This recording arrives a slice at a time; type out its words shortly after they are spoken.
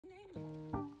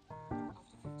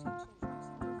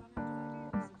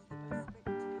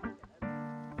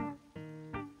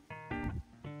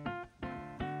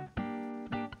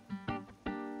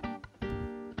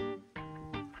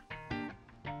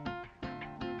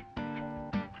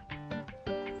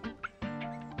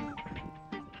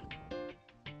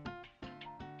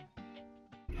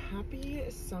happy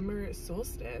summer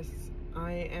solstice.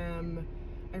 I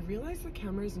realize the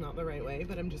camera is not the right way,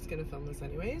 but I'm just gonna film this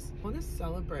anyways. I want to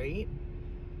celebrate.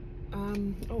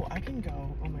 Oh, I can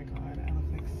go. Oh my God, I look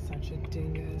like such a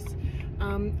dingus.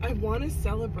 I want to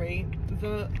celebrate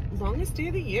the longest day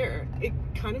of the year. It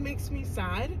kind of makes me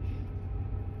sad.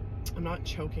 I'm not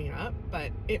choking up,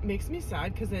 but it makes me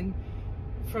sad because then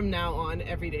from now on,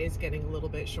 every day is getting a little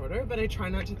bit shorter, but I try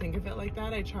not to think of it like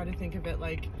that. I try to think of it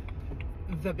like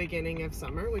the beginning of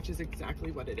summer, which is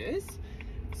exactly what it is.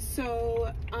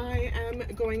 So I am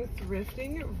going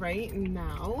thrifting right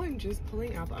now. I'm just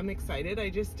pulling up. I'm excited. I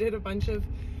just did a bunch of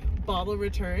bottle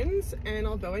returns, and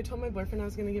although I told my boyfriend I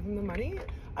was gonna give him the money,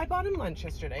 I bought him lunch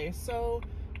yesterday. So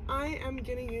I am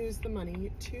gonna use the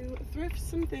money to thrift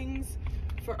some things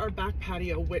for our back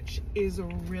patio, which is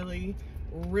really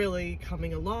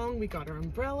coming along. We got our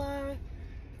umbrella,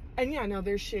 and yeah, now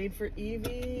there's shade for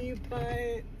Evie,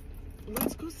 but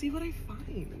let's go see what I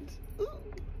find. Ooh.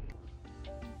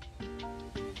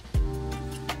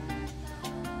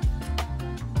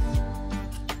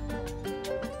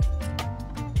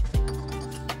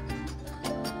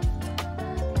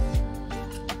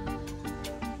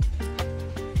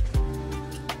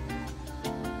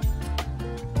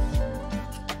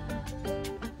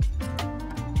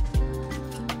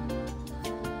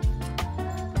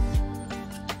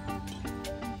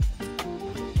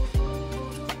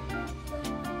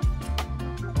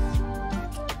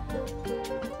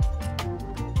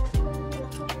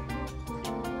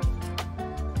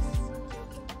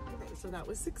 That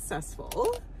was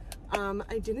successful.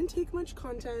 I didn't take much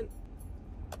content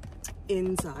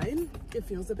inside. It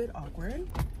feels a bit awkward.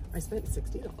 I spent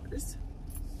 $60,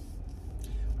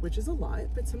 which is a lot,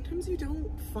 but sometimes you don't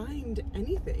find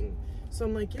anything. So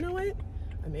I'm like, you know what?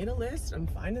 I made a list. I'm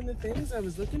finding the things I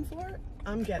was looking for.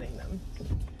 I'm getting them.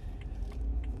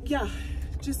 Yeah,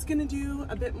 just gonna do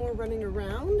a bit more running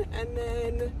around, and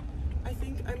then I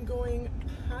think I'm going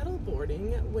paddle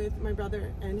boarding with my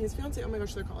brother and his fiance. Oh my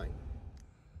gosh, they're calling.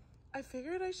 I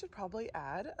figured I should probably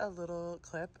add a little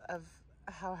clip of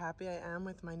how happy I am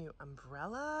with my new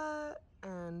umbrella,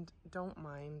 and don't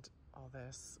mind all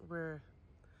this.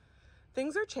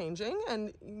 Things are changing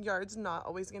and yard's not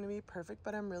always going to be perfect,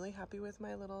 but I'm really happy with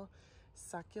my little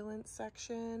succulent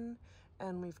section.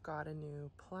 And we've got a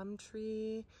new plum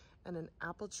tree and an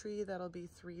apple tree that'll be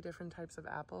 3 different types of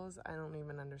apples. I don't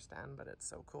even understand, but it's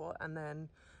so cool. And then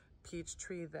peach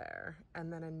tree there,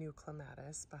 and then a new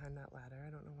clematis behind that ladder.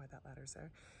 I don't know why that ladder's there,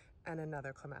 and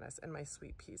another clematis, and my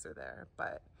sweet peas are there.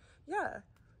 But yeah,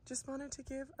 just wanted to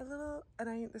give a little,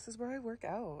 and this is where I work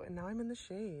out, and now I'm in the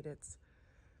shade.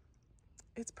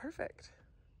 It's perfect.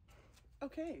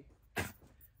 Okay,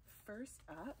 first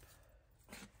up,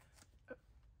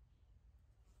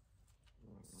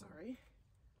 sorry,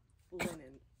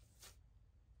 linen.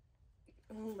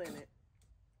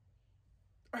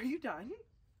 Are you done?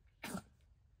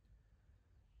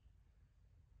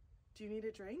 Do you need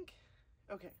a drink?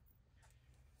 Okay.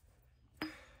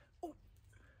 Oh,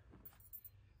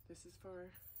 this is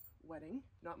for wedding,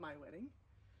 not my wedding,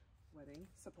 wedding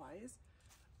supplies.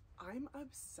 I'm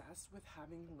obsessed with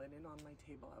having linen on my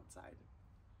table outside.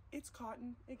 It's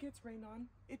cotton, it gets rained on,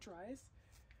 it dries.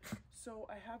 So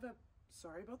I have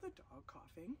sorry about the dog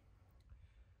coughing.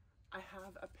 I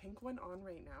have a pink one on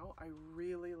right now. I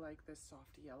really like this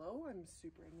soft yellow. I'm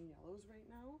super into yellows right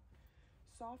now.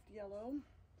 Soft yellow.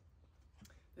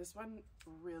 This one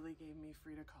really gave me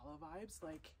Frida Kahlo vibes,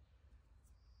 like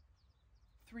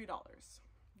 $3.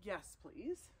 Yes,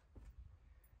 please.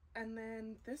 And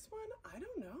then this one, I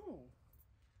don't know.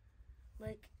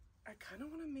 Like, I kind of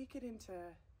want to make it into,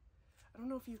 I don't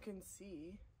know if you can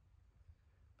see,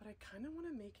 but I kind of want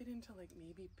to make it into like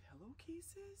maybe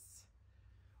pillowcases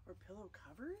or pillow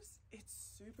covers. It's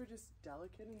super just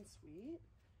delicate and sweet.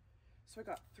 So I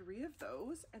got 3 of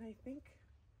those, and I think,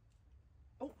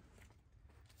 oh,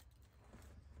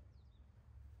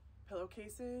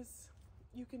 pillowcases.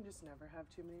 You can just never have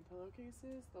too many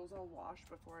pillowcases. Those I'll wash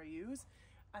before I use.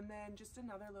 And then just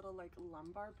another little like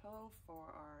lumbar pillow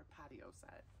for our patio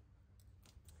set.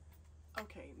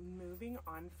 Okay, moving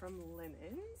on from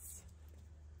linens.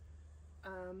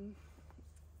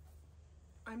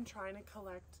 I'm trying to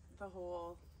collect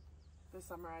the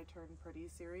Summer I Turned Pretty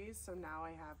series. So now I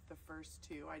have the first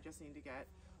 2. I just need to get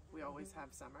We Always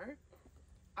Have Summer.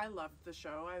 I loved the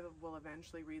show. I will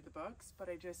eventually read the books, but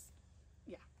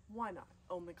yeah, why not?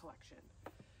 Own the collection.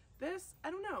 This,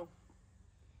 I don't know.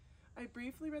 I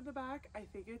briefly read the back. I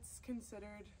think it's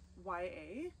considered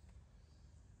YA.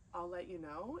 I'll let you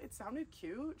know. It sounded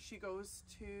cute. She goes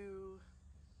to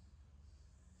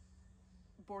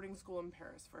boarding school in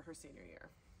Paris for her senior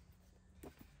year.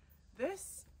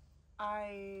 This,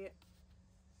 I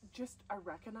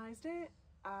recognized it.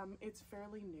 It's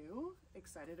fairly new,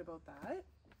 excited about that.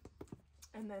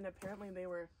 And then apparently they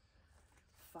were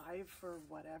 $5 for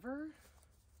whatever.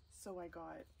 So I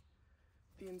got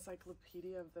the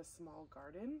Encyclopedia of the Small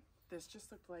Garden. This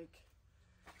just looked like,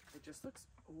 it just looks,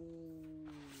 ooh,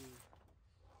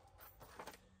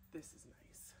 this is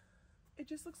nice. It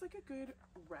just looks like a good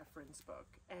reference book.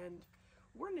 And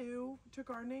we're new to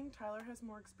gardening. Tyler has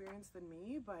more experience than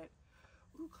me, but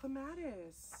ooh,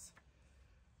 clematis.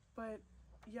 But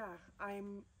yeah,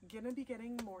 I'm gonna be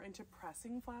getting more into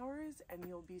pressing flowers, and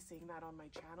you'll be seeing that on my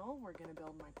channel. We're gonna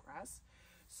build my press.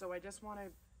 So I just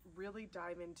wanna really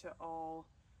dive into all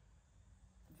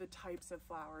the types of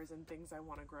flowers and things I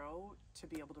wanna grow to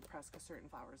be able to press, because certain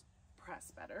flowers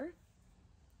press better.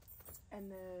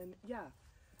 And then, yeah,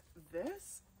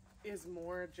 this is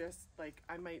more just like,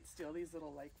 I might steal these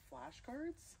little like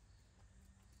flashcards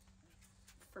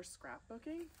for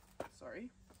scrapbooking, sorry.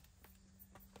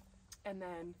 And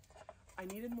then I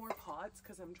needed more pots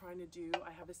because I'm trying to do,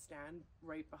 I have a stand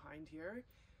right behind here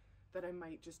that I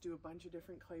might just do a bunch of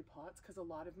different clay pots, because a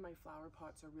lot of my flower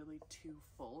pots are really too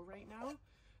full right now.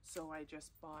 So I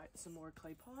just bought some more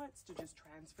clay pots to just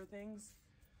transfer things,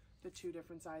 the 2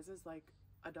 different sizes, like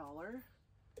 $1.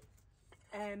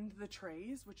 And the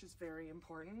trays, which is very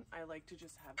important. I like to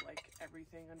just have like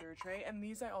everything under a tray. And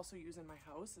these I also use in my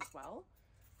house as well.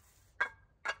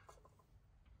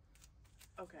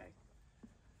 Okay.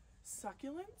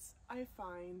 Succulents, I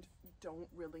find, don't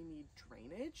really need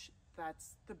drainage.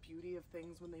 That's the beauty of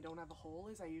things when they don't have a hole,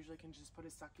 is I usually can just put a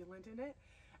succulent in it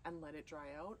and let it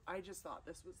dry out. I just thought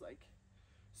this was like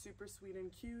super sweet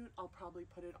and cute. I'll probably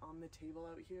put it on the table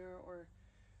out here, or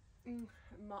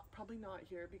probably not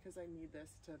here because I need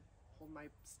this to hold my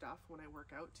stuff when I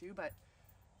work out too, but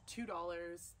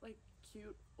 $2, like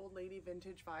cute old lady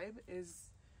vintage vibe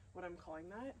is what I'm calling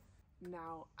that.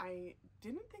 Now, I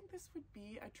didn't think this would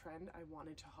be a trend I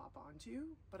wanted to hop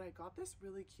onto, but I got this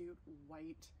really cute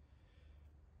white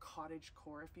cottage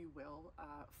core, if you will,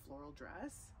 floral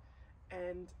dress,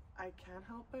 and I can't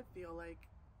help but feel like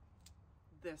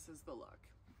this is the look.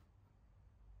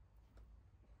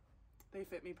 They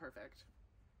fit me perfect.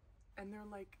 And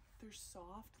they're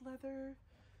soft leather.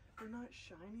 They're not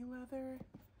shiny leather.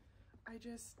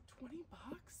 20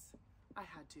 bucks? I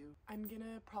had to. I'm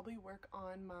gonna probably work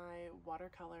on my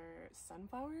watercolor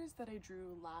sunflowers that I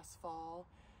drew last fall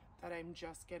that I'm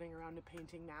just getting around to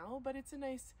painting now, but it's a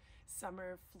nice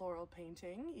summer floral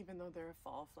painting, even though they're a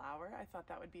fall flower. I thought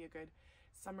that would be a good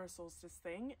summer solstice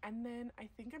thing. And then I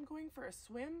think I'm going for a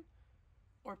swim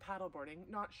or paddleboarding,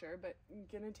 not sure, but I'm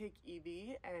gonna take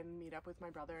Evie and meet up with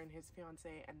my brother and his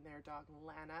fiance and their dog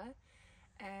Lana,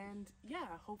 and yeah,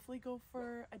 hopefully go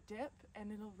for a dip,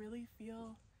 and it'll really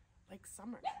feel like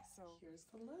summer. So here's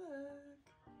the look.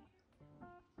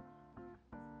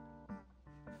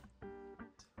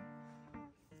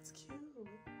 It's cute.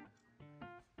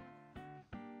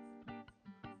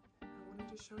 I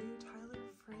wanted to show you Tyler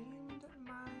framed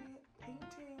my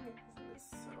painting. Isn't this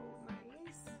so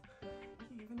nice?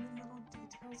 Even the little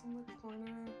details in the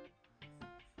corner.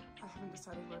 I haven't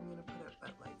decided where I'm gonna put it,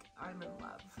 but